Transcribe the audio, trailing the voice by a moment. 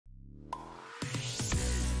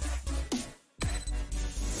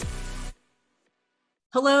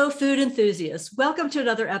Hello, food enthusiasts. Welcome to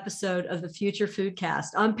another episode of the FutureFoodCast.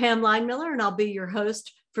 I'm Pam Linemiller, and I'll be your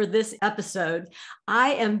host for this episode.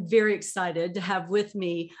 I am very excited to have with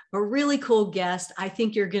me a really cool guest I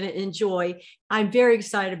think you're going to enjoy. I'm very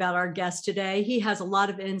excited about our guest today. He has a lot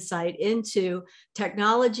of insight into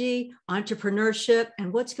technology, entrepreneurship,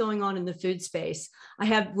 and what's going on in the food space. I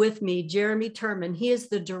have with me Jeremy Terman. He is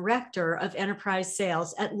the Director of Enterprise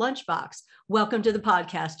Sales at Lunchbox. Welcome to the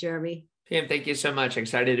podcast, Jeremy. Pam, thank you so much.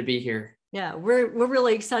 Excited to be here. Yeah, we're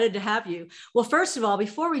really excited to have you. Well, first of all,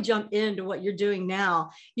 before we jump into what you're doing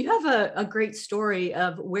now, you have a great story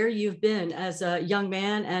of where you've been as a young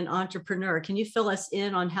man and entrepreneur. Can you fill us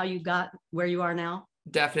in on how you got where you are now?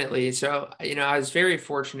 Definitely. So, I was very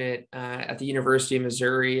fortunate at the University of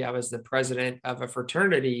Missouri. I was the president of a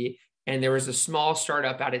fraternity, and there was a small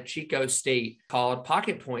startup out at Chico State called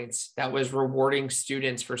Pocket Points that was rewarding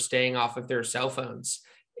students for staying off of their cell phones.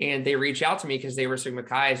 And they reached out to me because they were Sigma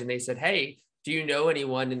Chi's, and they said, "Hey, do you know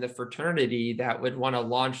anyone in the fraternity that would want to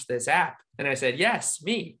launch this app?" And I said, "Yes,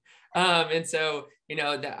 me." And so,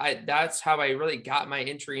 that's how I really got my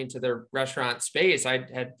entry into the restaurant space. I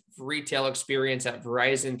had retail experience at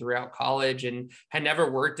Verizon throughout college and had never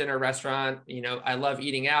worked in a restaurant. I love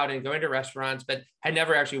eating out and going to restaurants, but had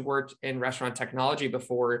never actually worked in restaurant technology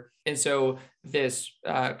before. And so this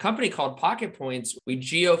company called Pocket Points, we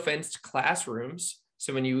geo-fenced classrooms.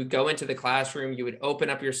 So when you would go into the classroom, you would open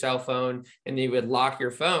up your cell phone and you would lock your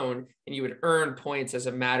phone and you would earn points as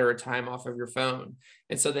a matter of time off of your phone.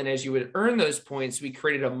 And so then as you would earn those points, we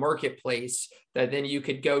created a marketplace that then you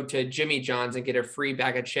could go to Jimmy John's and get a free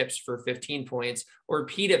bag of chips for 15 points, or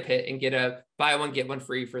Pita Pit and get a buy one, get one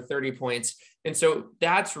free for 30 points. And so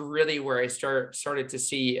that's really where I started to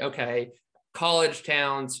see, okay, college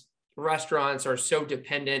towns, restaurants are so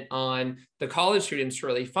dependent on the college students to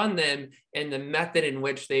really fund them. And the method in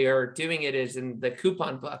which they are doing it is in the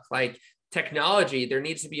coupon book. Like technology, there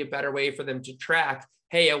needs to be a better way for them to track,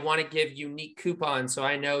 hey, I want to give unique coupons so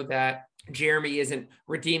I know that Jeremy isn't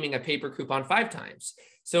redeeming a paper coupon 5 times.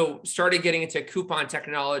 So started getting into coupon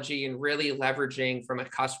technology and really leveraging from a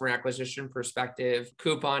customer acquisition perspective,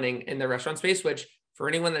 couponing in the restaurant space, which for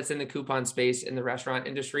anyone that's in the coupon space in the restaurant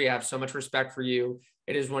industry, I have so much respect for you.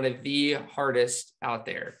 It is one of the hardest out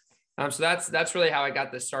there. So that's really how I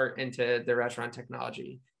got the start into the restaurant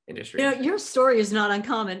technology industry. Your story is not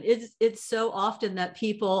uncommon. It's so often that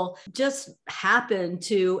people just happen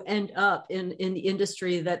to end up in the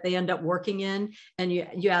industry that they end up working in. And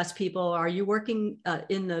you ask people, are you working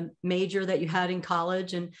in the major that you had in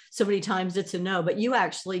college? And so many times it's a no, but you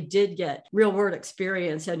actually did get real world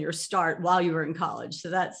experience and your start while you were in college. So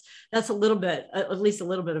that's a little bit, at least a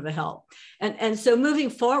little bit of a help. And so moving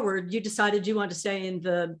forward, you decided you wanted to stay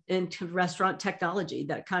into restaurant technology.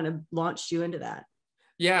 That kind of launched you into that.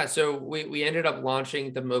 Yeah, so we ended up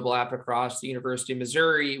launching the mobile app across the University of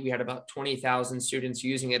Missouri. We had about 20,000 students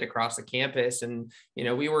using it across the campus. And,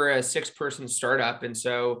 we were a 6-person startup. And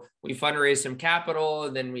so we fundraised some capital,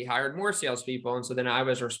 and then we hired more salespeople. And so then I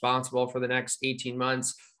was responsible for the next 18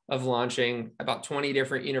 months of launching about 20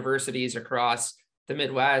 different universities across the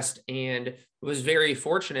Midwest, and was very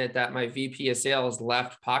fortunate that my VP of sales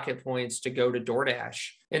left Pocket Points to go to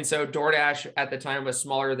DoorDash. And so DoorDash at the time was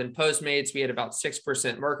smaller than Postmates. We had about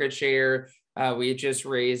 6% market share. We had just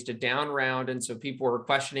raised a down round. And so people were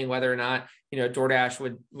questioning whether or not,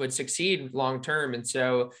 DoorDash would succeed long term. And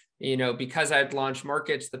so, because I'd launched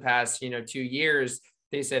markets the past, 2 years,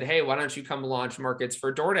 they said, "Hey, why don't you come launch markets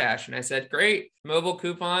for DoorDash?" And I said, "Great, mobile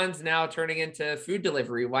coupons now turning into food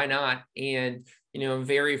delivery. Why not?" And, I'm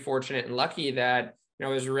very fortunate and lucky that, I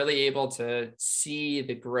was really able to see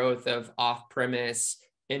the growth of off-premise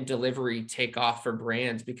and delivery take off for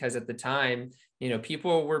brands, because at the time,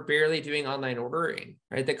 people were barely doing online ordering,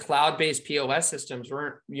 right? The cloud-based POS systems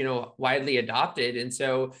weren't, widely adopted. And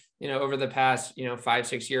so, over the past,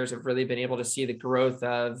 5-6 years, I've really been able to see the growth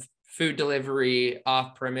of food delivery,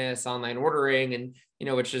 off-premise, online ordering, and,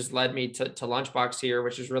 which has led me to Lunchbox here,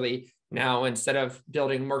 which is really now, instead of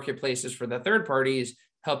building marketplaces for the third parties,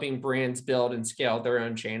 helping brands build and scale their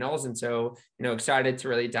own channels. And so, excited to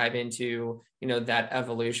really dive into, that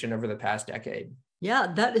evolution over the past decade.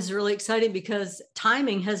 Yeah, that is really exciting because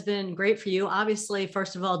timing has been great for you. Obviously,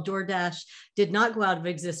 first of all, DoorDash did not go out of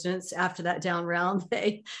existence after that down round.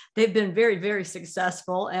 They've been very, very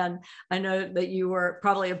successful. And I know that you were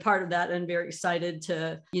probably a part of that and very excited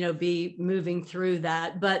to, be moving through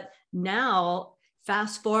that. But now,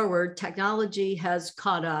 fast forward, technology has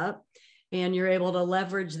caught up. And you're able to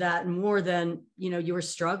leverage that more than, you were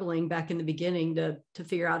struggling back in the beginning to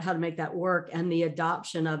figure out how to make that work and the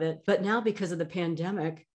adoption of it. But now, because of the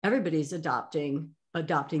pandemic, everybody's adopting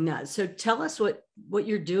adopting that. So tell us what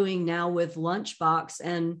you're doing now with Lunchbox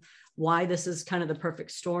and why this is kind of the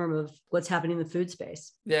perfect storm of what's happening in the food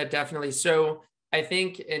space. Yeah, definitely. So I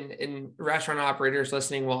think in restaurant operators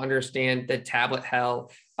listening will understand the tablet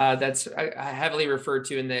hell that's heavily referred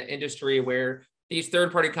to in the industry, where these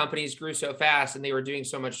third-party companies grew so fast and they were doing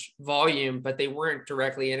so much volume, but they weren't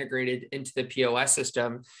directly integrated into the POS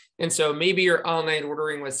system. And so maybe your online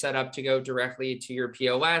ordering was set up to go directly to your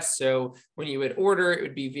POS. So when you would order, it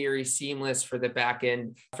would be very seamless for the back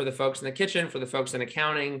end, for the folks in the kitchen, for the folks in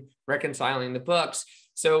accounting, reconciling the books.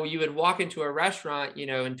 So you would walk into a restaurant,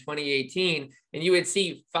 in 2018, and you would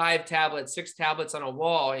see 5 tablets, 6 tablets on a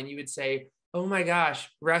wall, and you would say, oh my gosh,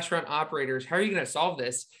 restaurant operators, how are you going to solve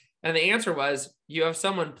this? And the answer was, you have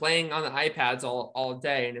someone playing on the iPads all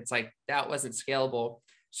day. And it's like, that wasn't scalable.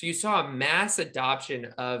 So you saw a mass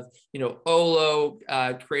adoption of, Olo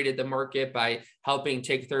created the market by helping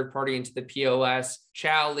take third party into the POS.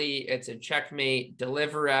 Chowly, it's a Checkmate,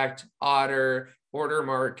 DeliverAct, Otter,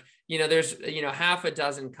 Ordermark. There's, half a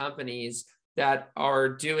dozen companies that are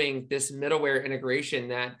doing this middleware integration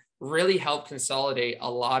that really help consolidate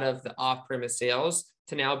a lot of the off-premise sales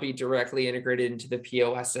to now be directly integrated into the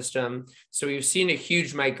POS system. So we've seen a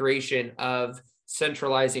huge migration of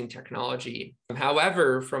centralizing technology.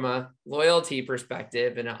 However, from a loyalty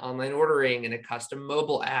perspective and an online ordering and a custom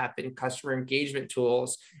mobile app and customer engagement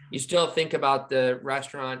tools, you still think about the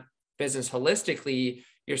restaurant business holistically.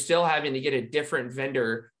 You're still having to get a different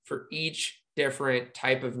vendor for each different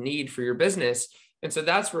type of need for your business. And so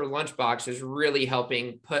that's where Lunchbox is really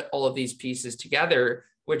helping put all of these pieces together,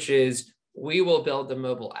 which is we will build the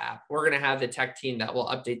mobile app. We're going to have the tech team that will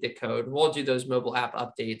update the code. We'll do those mobile app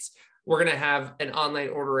updates. We're going to have an online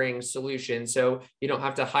ordering solution. So you don't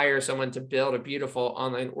have to hire someone to build a beautiful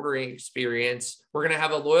online ordering experience. We're going to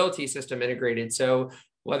have a loyalty system integrated. So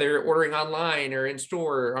whether you're ordering online or in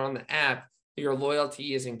store or on the app, your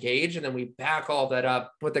loyalty is engaged. And then we back all that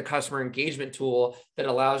up with the customer engagement tool that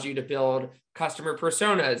allows you to build customer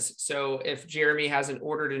personas. So if Jeremy hasn't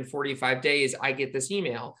ordered in 45 days, I get this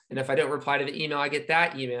email. And if I don't reply to the email, I get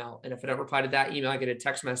that email. And if I don't reply to that email, I get a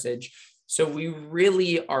text message. So we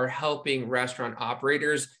really are helping restaurant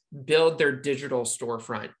operators build their digital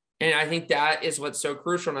storefront. And I think that is what's so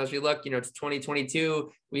crucial. And as we look, to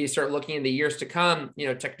 2022, we start looking in the years to come,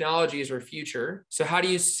 technology is our future. So how do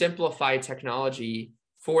you simplify technology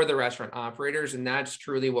for the restaurant operators? And that's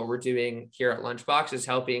truly what we're doing here at Lunchbox, is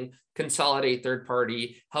helping consolidate third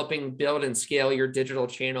party, helping build and scale your digital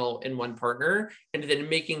channel in one partner, and then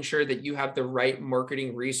making sure that you have the right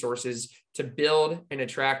marketing resources to build and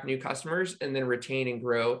attract new customers and then retain and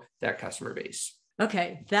grow that customer base.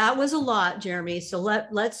 Okay, that was a lot, Jeremy. So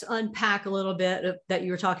let's unpack a little bit of, that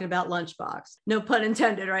you were talking about Lunchbox. No pun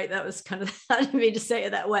intended, right? That was kind of, I didn't mean to say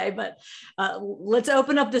it that way, but let's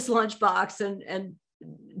open up this Lunchbox and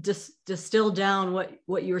just distill down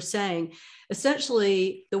what you were saying.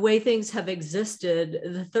 Essentially, the way things have existed,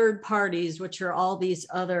 the third parties, which are all these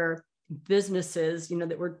other businesses,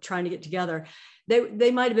 that we're trying to get together,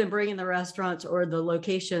 they might have been bringing the restaurants or the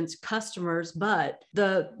locations customers, but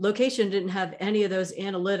the location didn't have any of those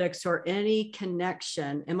analytics or any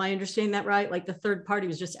connection. Am I understanding that right? Like the third party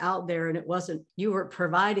was just out there, and it wasn't, you were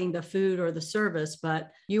providing the food or the service,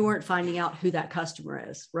 but you weren't finding out who that customer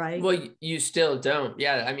is, right? Well, you still don't.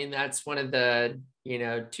 Yeah. I mean, that's one of the,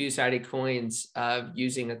 two-sided coins of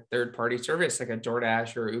using a third-party service like a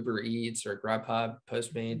DoorDash or Uber Eats or Grubhub,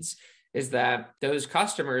 Postmates, is that those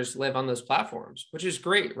customers live on those platforms, which is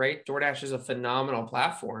great, right? DoorDash is a phenomenal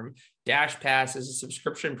platform. DashPass is a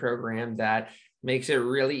subscription program that makes it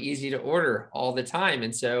really easy to order all the time.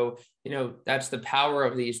 And so, that's the power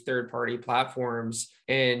of these third-party platforms.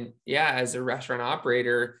 And yeah, as a restaurant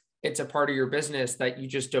operator, it's a part of your business that you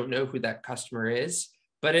just don't know who that customer is,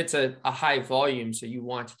 but it's a high volume. So you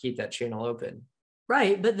want to keep that channel open.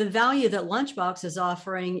 Right. But the value that Lunchbox is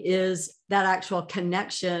offering is that actual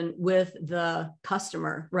connection with the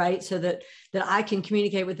customer, right? So that I can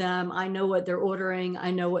communicate with them. I know what they're ordering.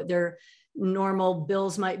 I know what their normal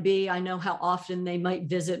bills might be. I know how often they might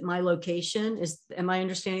visit my location. Am I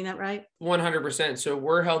understanding that right? 100%. So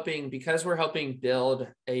because we're helping build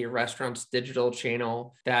a restaurant's digital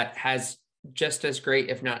channel that has just as great,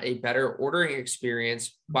 if not a better ordering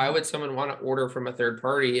experience. Why would someone want to order from a third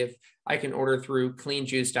party if I can order through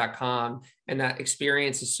cleanjuice.com and that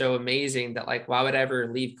experience is so amazing that why would I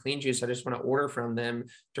ever leave Clean Juice? I just want to order from them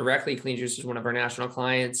directly. Clean Juice is one of our national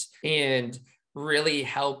clients, and really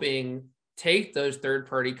helping take those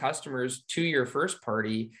third-party customers to your first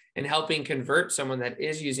party and helping convert someone that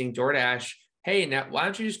is using DoorDash. Hey, now why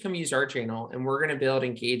don't you just come use our channel and we're going to build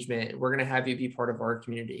engagement. We're going to have you be part of our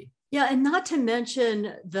community. Yeah, and not to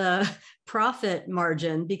mention the profit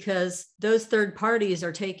margin, because those third parties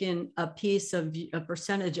are taking a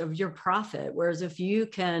percentage of your profit. Whereas if you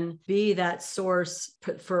can be that source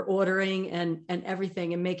for ordering and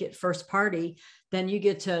everything and make it first party, then you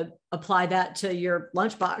get to apply that to your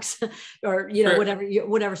lunchbox or For,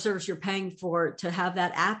 whatever service you're paying for, to have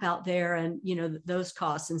that app out there, and those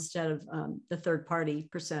costs instead of the third party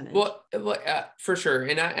percentage. For sure.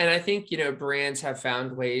 And I think, brands have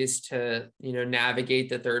found ways to, navigate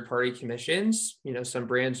the third party commissions. Some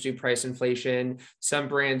brands do price inflation, some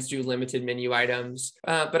brands do limited menu items.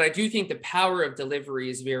 But I do think the power of delivery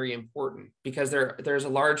is very important, because there's a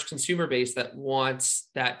large consumer base that wants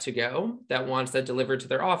that delivered to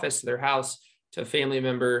their office, to their house, to a family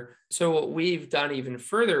member. So what we've done even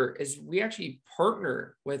further is we actually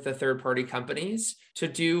partner with the third-party companies to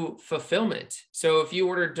do fulfillment. So if you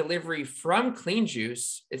order delivery from Clean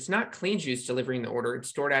Juice, it's not Clean Juice delivering the order,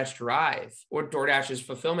 it's DoorDash Drive or DoorDash's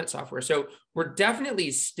fulfillment software. So we're definitely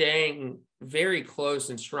staying very close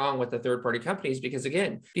and strong with the third-party companies, because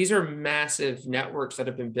again, these are massive networks that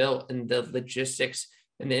have been built, and the logistics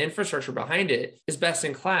and the infrastructure behind it is best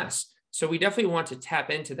in class. So we definitely want to tap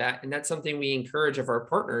into that. And that's something we encourage of our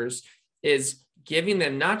partners, is giving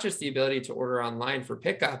them not just the ability to order online for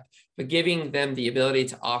pickup, but giving them the ability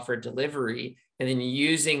to offer delivery, and then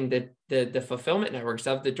using the fulfillment networks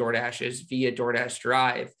of the DoorDashes via DoorDash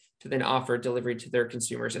Drive to then offer delivery to their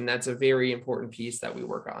consumers. And that's a very important piece that we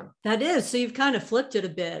work on. That is. So you've kind of flipped it a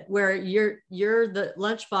bit, where you're the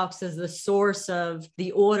lunchbox as the source of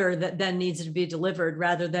the order that then needs to be delivered,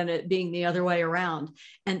 rather than it being the other way around.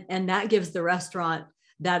 And that gives the restaurant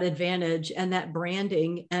that advantage and that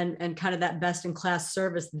branding and kind of that best in class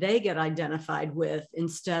service they get identified with,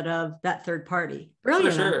 instead of that third party.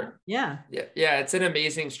 Brilliant. For sure. Yeah. Yeah. It's an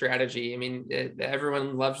amazing strategy. I mean,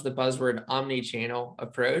 everyone loves the buzzword omni-channel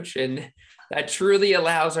approach, and that truly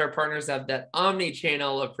allows our partners to have that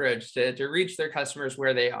omni-channel approach to reach their customers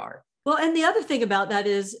where they are. Well, and the other thing about that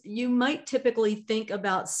is, you might typically think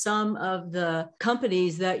about some of the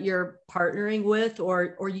companies that you're partnering with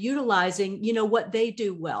or utilizing, what they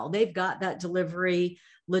do well. They've got that delivery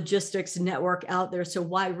logistics network out there. So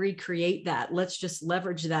why recreate that? Let's just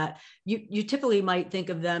leverage that. You typically might think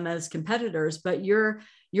of them as competitors, but you're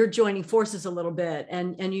joining forces a little bit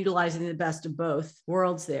and utilizing the best of both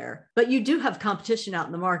worlds there. But you do have competition out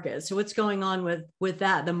in the market. So what's going on with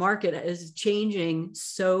that? The market is changing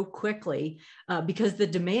so quickly because the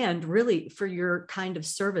demand really for your kind of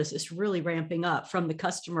service is really ramping up from the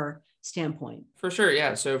customer standpoint. For sure.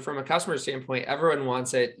 Yeah. So from a customer standpoint, everyone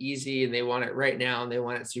wants it easy and they want it right now and they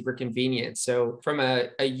want it super convenient. So from a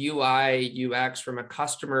UI, UX, from a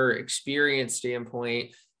customer experience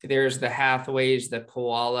standpoint, there's the Hathaways, the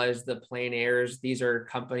Koalas, the Plain Airs. These are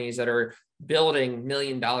companies that are building $1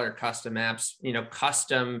 million custom apps,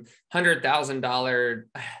 custom $100,000,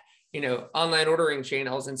 online ordering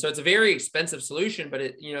channels. And so it's a very expensive solution, but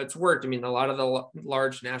it's worked. I mean, a lot of the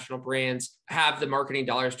large national brands have the marketing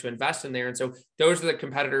dollars to invest in there. And so those are the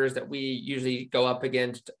competitors that we usually go up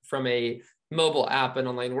against from a mobile app and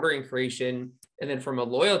online ordering creation. And then from a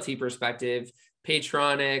loyalty perspective,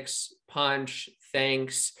 Patronics, Punch,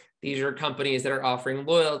 Thanks. These are companies that are offering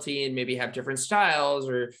loyalty and maybe have different styles,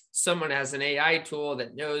 or someone has an AI tool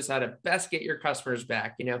that knows how to best get your customers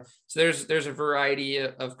back, So there's a variety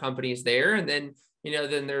of companies there. And then,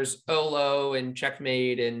 then there's Olo and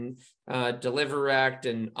Checkmate and Deliverect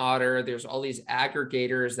and Otter. There's all these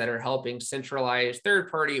aggregators that are helping centralize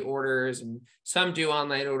third-party orders, and some do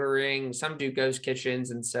online ordering, some do ghost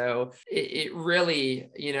kitchens. And so it really,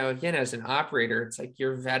 again, as an operator, it's like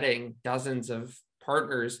you're vetting dozens of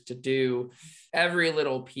partners to do every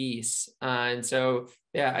little piece. And so,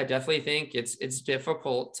 yeah, I definitely think it's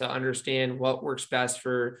difficult to understand what works best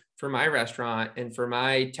for my restaurant and for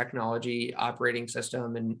my technology operating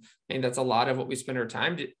system. And I think that's a lot of what we spend our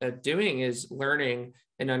time doing, is learning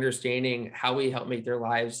and understanding how we help make their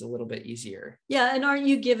lives a little bit easier. Yeah. And aren't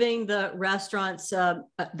you giving the restaurants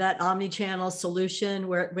that omni-channel solution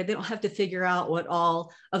where they don't have to figure out what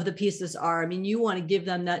all of the pieces are? I mean, you want to give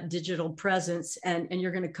them that digital presence, and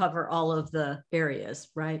you're going to cover all of the areas,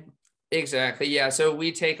 right? Exactly. Yeah. So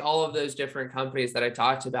we take all of those different companies that I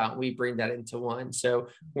talked about, and we bring that into one. So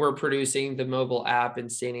we're producing the mobile app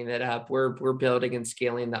and standing that up. We're building and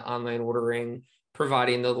scaling the online ordering,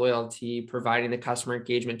 providing the loyalty, providing the customer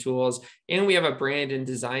engagement tools. And we have a brand and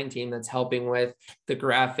design team that's helping with the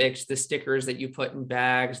graphics, the stickers that you put in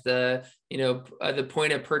bags, the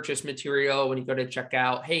point of purchase material when you go to check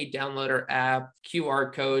out, hey, download our app,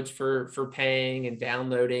 QR codes for paying and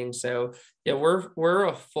downloading. So yeah, we're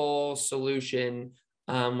a full solution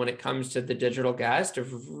when it comes to the digital guest,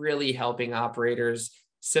 of really helping operators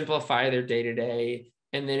simplify their day-to-day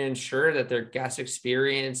and then ensure that their guest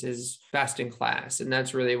experience is best in class. And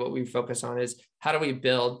that's really what we focus on, is how do we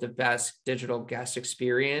build the best digital guest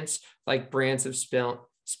experience? Like brands have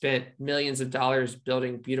spent millions of dollars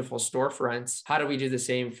building beautiful storefronts. How do we do the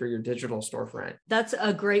same for your digital storefront? That's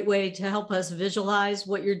a great way to help us visualize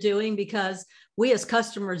what you're doing, because we as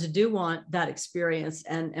customers do want that experience,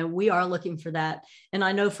 and we are looking for that. And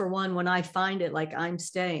I know for one, when I find it, like I'm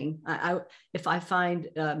staying, if I find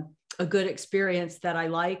a good experience that I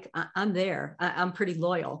like, I'm there. I'm pretty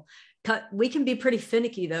loyal. We can be pretty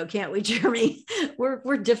finicky though, can't we, Jeremy?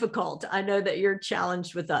 We're difficult. I know that you're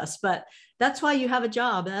challenged with us, but that's why you have a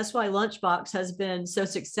job. And that's why Lunchbox has been so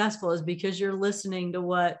successful, is because you're listening to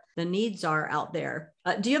what the needs are out there.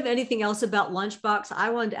 Do you have anything else about Lunchbox? I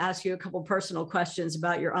wanted to ask you a couple personal questions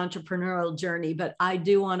about your entrepreneurial journey, but I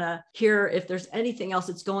do want to hear if there's anything else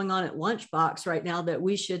that's going on at Lunchbox right now that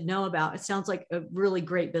we should know about. It sounds like a really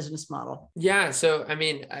great business model. Yeah. So, I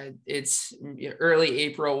mean, it's early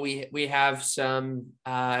April. We have some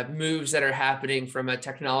moves that are happening from a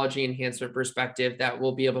technology enhancement perspective that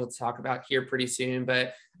we'll be able to talk about here pretty soon.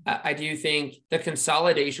 But I do think the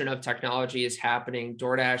consolidation of technology is happening.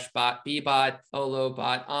 DoorDash bought Bbot, Olo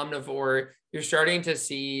bought Omnivore. You're starting to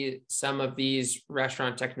see some of these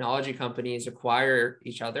restaurant technology companies acquire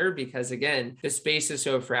each other because, again, the space is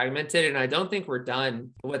so fragmented, and I don't think we're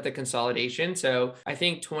done with the consolidation. So I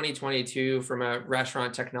think 2022, from a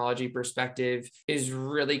restaurant technology perspective, is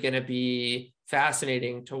really going to be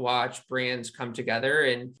fascinating to watch brands come together.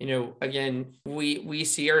 And, again, we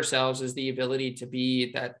see ourselves as the ability to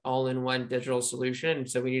be that all-in-one digital solution.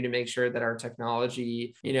 So we need to make sure that our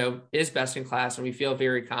technology, is best in class. And we feel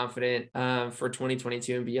very confident for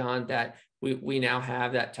 2022 and beyond that we now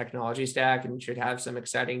have that technology stack, and should have some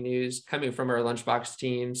exciting news coming from our Lunchbox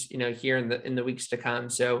teams, here in the weeks to come.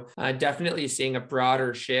 So definitely seeing a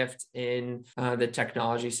broader shift in the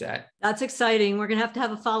technology set. That's exciting. We're going to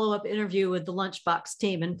have a follow-up interview with the Lunchbox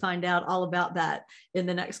team and find out all about that in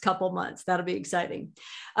the next couple of months. That'll be exciting.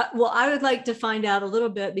 Well, I would like to find out a little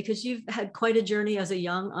bit, because you've had quite a journey as a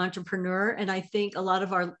young entrepreneur. And I think a lot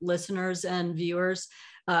of our listeners and viewers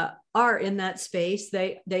are in that space.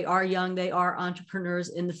 They are young, they are entrepreneurs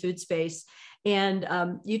in the food space. And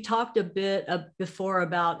you talked a bit before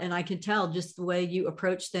about, and I can tell just the way you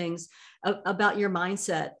approach things, about your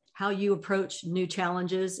mindset, how you approach new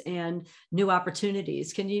challenges and new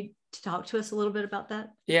opportunities. Can you talk to us a little bit about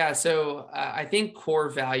that? Yeah. So I think core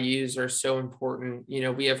values are so important.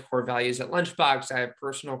 We have core values at Lunchbox. I have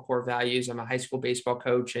personal core values. I'm a high school baseball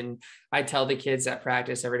coach, and I tell the kids at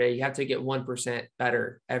practice every day, you have to get 1%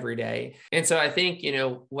 better every day. And so I think,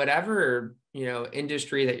 whatever,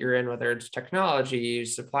 industry that you're in, whether it's technology,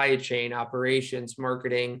 supply chain, operations,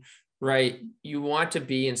 marketing, right? You want to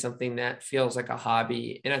be in something that feels like a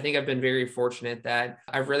hobby. And I think I've been very fortunate that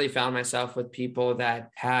I've really found myself with people that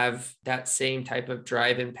have that same type of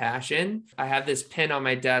drive and passion. I have this pin on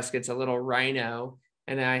my desk. It's a little rhino.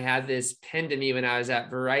 And I had this pinned to me when I was at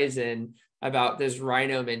Verizon about this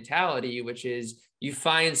rhino mentality, which is you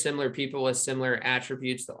find similar people with similar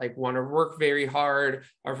attributes that want to work very hard,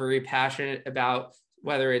 are very passionate about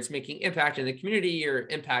whether it's making impact in the community or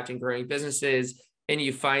impacting growing businesses. And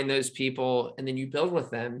you find those people and then you build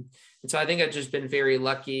with them. And so I think I've just been very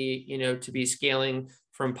lucky, to be scaling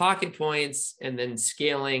from Pocket Points and then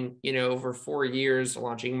scaling, over 4 years,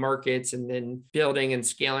 launching markets and then building and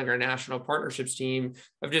scaling our national partnerships team,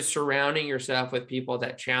 of just surrounding yourself with people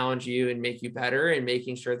that challenge you and make you better, and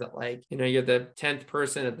making sure that you're the 10th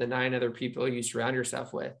person of the 9 other people you surround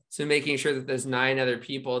yourself with. So making sure that there's 9 other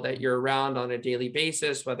people that you're around on a daily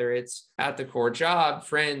basis, whether it's at the core job,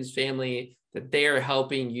 friends, family, that they are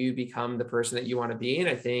helping you become the person that you want to be. And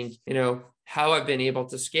I think, how I've been able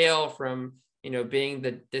to scale from, being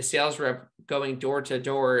the sales rep going door to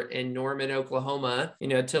door in Norman, Oklahoma,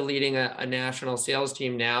 to leading a national sales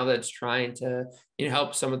team now that's trying to,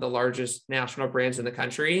 help some of the largest national brands in the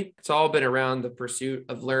country. It's all been around the pursuit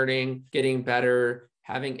of learning, getting better,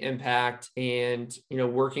 having impact, and,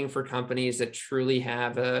 working for companies that truly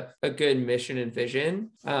have a good mission and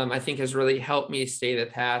vision, I think has really helped me stay the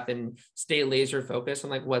path and stay laser focused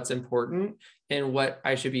on what's important and what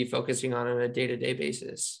I should be focusing on a day-to-day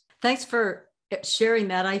basis. Thanks for sharing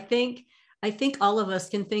that. I think all of us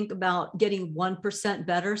can think about getting 1%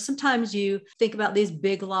 better. Sometimes you think about these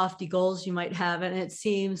big lofty goals you might have, and it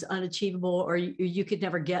seems unachievable, or you could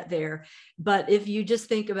never get there. But if you just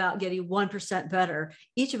think about getting 1% better,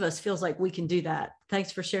 each of us feels like we can do that.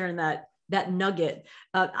 Thanks for sharing that that nugget.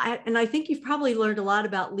 And I think you've probably learned a lot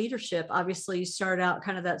about leadership. Obviously, you started out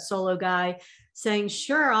kind of that solo guy saying,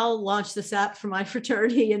 sure, I'll launch this app for my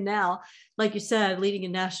fraternity. And now, like you said, leading a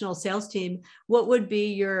national sales team. What would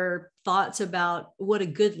be your thoughts about what a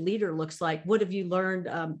good leader looks like? What have you learned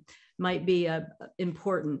might be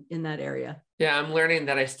important in that area? Yeah, I'm learning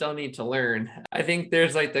that I still need to learn. I think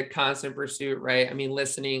there's like the constant pursuit, right? I mean,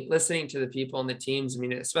 listening to the people and the teams. I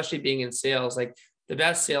mean, especially being in sales, like the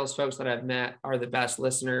best sales folks that I've met are the best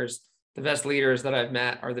listeners. The best leaders that I've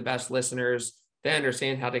met are the best listeners. They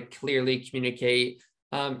understand how to clearly communicate.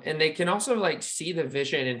 And they can also like see the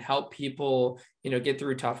vision and help people, get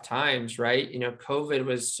through tough times, right? COVID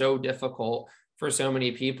was so difficult for so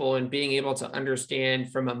many people, and being able to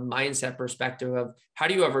understand from a mindset perspective of how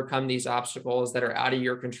do you overcome these obstacles that are out of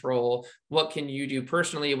your control? What can you do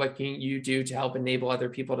personally? What can you do to help enable other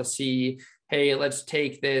people to see, hey, let's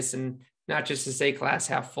take this, and not just to say glass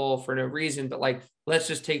half full for no reason, but like, let's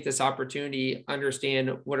just take this opportunity,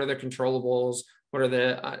 understand what are the controllables, what are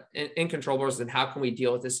the incontrollables, and how can we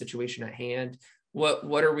deal with this situation at hand?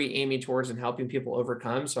 What are we aiming towards and helping people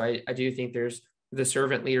overcome? So I do think there's the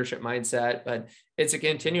servant leadership mindset, but it's a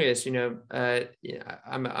continuous,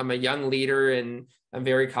 I'm a young leader, and I'm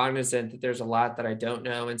very cognizant that there's a lot that I don't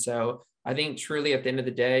know. And so I think truly at the end of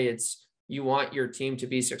the day, it's, you want your team to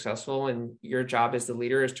be successful, and your job as the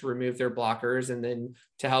leader is to remove their blockers and then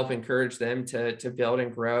to help encourage them to build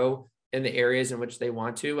and grow in the areas in which they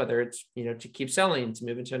want to, whether it's, to keep selling, to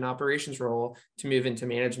move into an operations role, to move into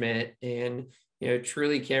management, and,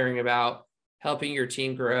 truly caring about helping your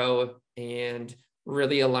team grow and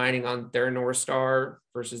really aligning on their North Star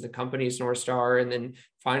versus the company's North Star, and then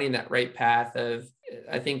finding that right path of,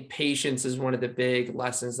 I think patience is one of the big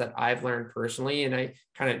lessons that I've learned personally. And I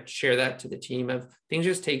kind of share that to the team of things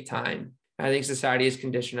just take time. I think society has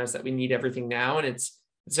conditioned us that we need everything now, and it's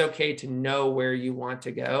okay to know where you want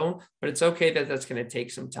to go, but it's okay that that's going to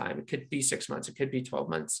take some time. It could be 6 months, it could be 12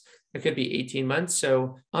 months, it could be 18 months.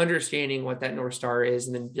 So understanding what that North Star is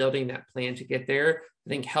and then building that plan to get there, I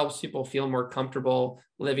think helps people feel more comfortable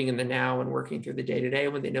living in the now and working through the day-to-day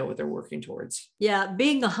when they know what they're working towards. Yeah,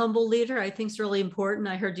 being a humble leader, I think, is really important.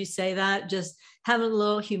 I heard you say that, just having a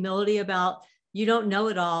little humility about you don't know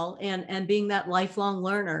it all, and being that lifelong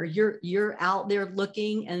learner. You're out there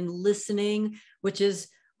looking and listening, which is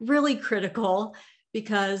really critical,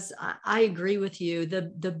 because I agree with you.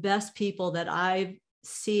 The best people that I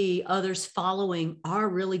see others following are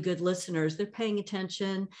really good listeners. They're paying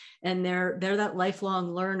attention, and they're that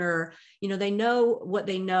lifelong learner. They know what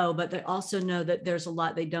they know, but they also know that there's a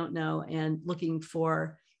lot they don't know, and looking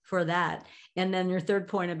for that. And then your third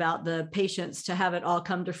point about the patience to have it all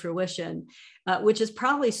come to fruition, which has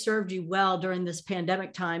probably served you well during this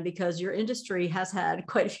pandemic time, because your industry has had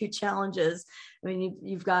quite a few challenges. I mean,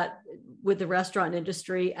 you've got, with the restaurant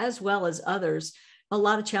industry as well as others, a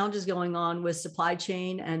lot of challenges going on with supply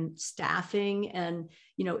chain and staffing. And,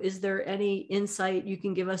 is there any insight you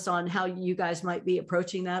can give us on how you guys might be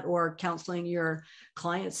approaching that, or counseling your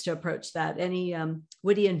clients to approach that? Any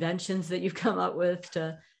witty inventions that you've come up with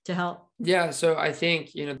to help? Yeah. So I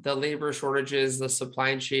think, the labor shortages, the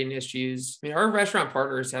supply chain issues, I mean, our restaurant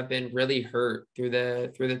partners have been really hurt through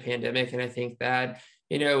the pandemic. And I think that,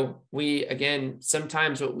 we, again,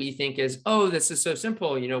 sometimes what we think is, oh, this is so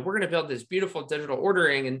simple, we're going to build this beautiful digital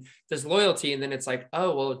ordering and this loyalty. And then it's like,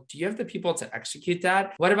 oh, well, do you have the people to execute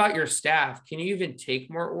that? What about your staff? Can you even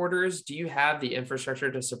take more orders? Do you have the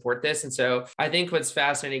infrastructure to support this? And so I think what's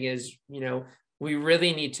fascinating is, we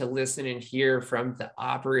really need to listen and hear from the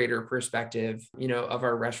operator perspective, of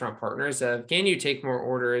our restaurant partners of, can you take more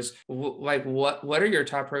orders? Like what are your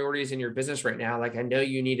top priorities in your business right now? Like, I know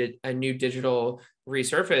you need a new digital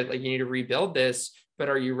resurface, like you need to rebuild this, but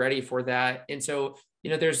are you ready for that? And so,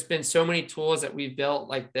 there's been so many tools that we've built,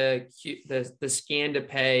 like the scan to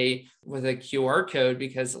pay with a QR code,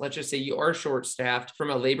 because let's just say you are short staffed from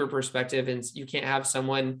a labor perspective and you can't have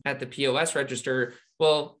someone at the POS register.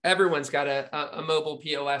 Well, everyone's got a mobile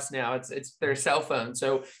POS now. It's their cell phone.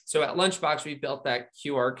 So at Lunchbox, we built that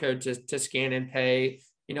QR code to scan and pay.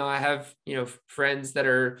 I have, friends that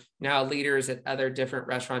are now leaders at other different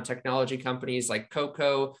restaurant technology companies like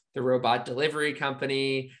Coco, the robot delivery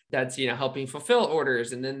company that's, helping fulfill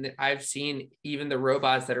orders. And then I've seen even the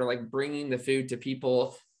robots that are like bringing the food to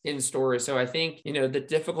people in stores. So I think, the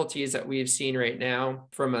difficulties that we've seen right now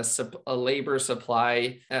from a labor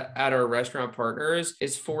supply at our restaurant partners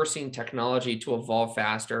is forcing technology to evolve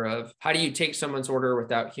faster. Of how do you take someone's order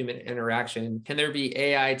without human interaction? Can there be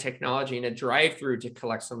AI technology in a drive-through to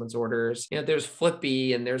collect someone's orders? There's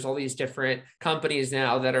Flippy and there's all these different companies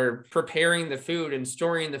now that are preparing the food and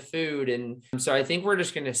storing the food. And so I think we're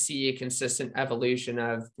just going to see a consistent evolution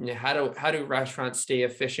of how do restaurants stay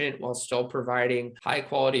efficient while still providing high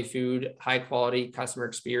quality food, high quality customer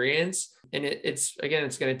experience. And it's going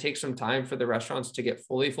to take some time for the restaurants to get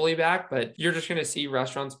fully back, but you're just going to see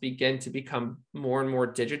restaurants begin to become more and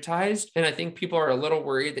more digitized. And I think people are a little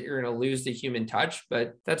worried that you're going to lose the human touch,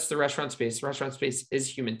 but that's the restaurant space. The restaurant space is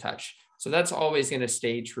human touch. So that's always going to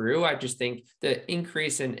stay true. I just think the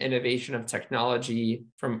increase in innovation of technology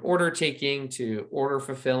from order taking to order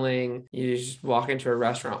fulfilling, you just walk into a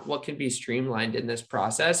restaurant, what can be streamlined in this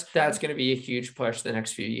process? That's going to be a huge push the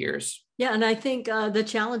next few years. Yeah. And I think the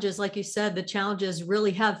challenges, like you said, the challenges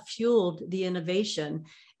really have fueled the innovation,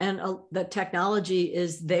 and the technology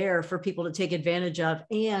is there for people to take advantage of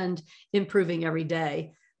and improving every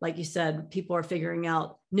day. Like you said, people are figuring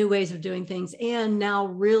out new ways of doing things and now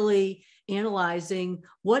really analyzing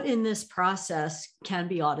what in this process can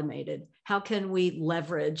be automated. How can we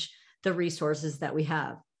leverage the resources that we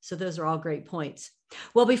have? So those are all great points.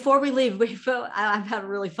 Well, before we leave, I've had a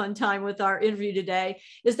really fun time with our interview today.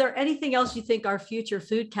 Is there anything else you think our Future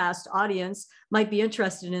Foodcast audience might be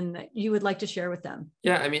interested in that you would like to share with them?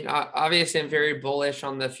 Yeah, I mean, obviously, I'm very bullish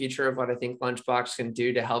on the future of what I think Lunchbox can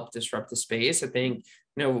do to help disrupt the space. I think,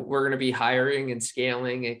 we're going to be hiring and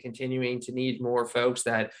scaling and continuing to need more folks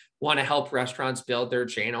that want to help restaurants build their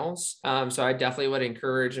channels. So I definitely would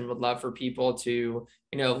encourage and would love for people to,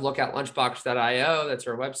 look at lunchbox.io. That's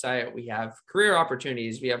our website. We have career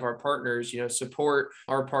opportunities. We have our partners, support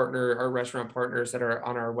our restaurant partners that are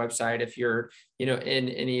on our website. If you're, in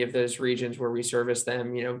any of those regions where we service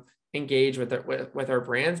them, engage with our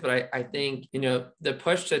brands. But I think, the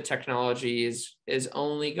push to technology is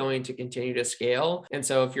only going to continue to scale. And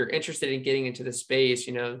so if you're interested in getting into the space,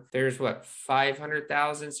 there's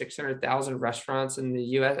 500,000, 600,000 restaurants in the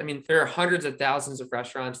US. I mean, there are hundreds of thousands of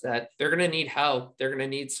restaurants that they're going to need help. They're going to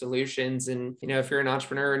need solutions. And, if you're an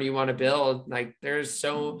entrepreneur and you want to build,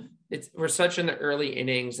 we're such in the early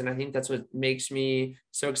innings. And I think that's what makes me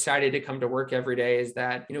so excited to come to work every day, is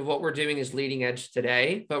that, what we're doing is leading edge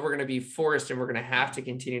today, but we're going to be forced and we're going to have to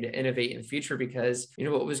continue to innovate in the future because,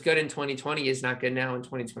 what was good in 2020 is not good now in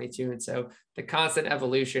 2022. And so the constant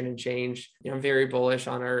evolution and change, I'm very bullish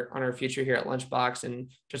on our future here at Lunchbox and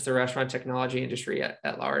just the restaurant technology industry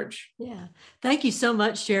at large. Yeah. Thank you so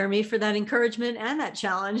much, Jeremy, for that encouragement and that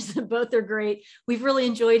challenge. Both are great. We've really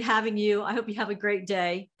enjoyed having you. I hope you have a great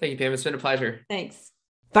day. Thank you, Pam. It's been a pleasure. Thanks.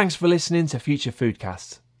 Thanks for listening to Future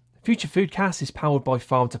Foodcast. Future Foodcast is powered by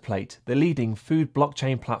Farm to Plate, the leading food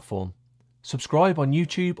blockchain platform. Subscribe on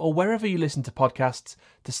YouTube or wherever you listen to podcasts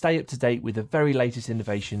to stay up to date with the very latest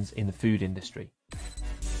innovations in the food industry.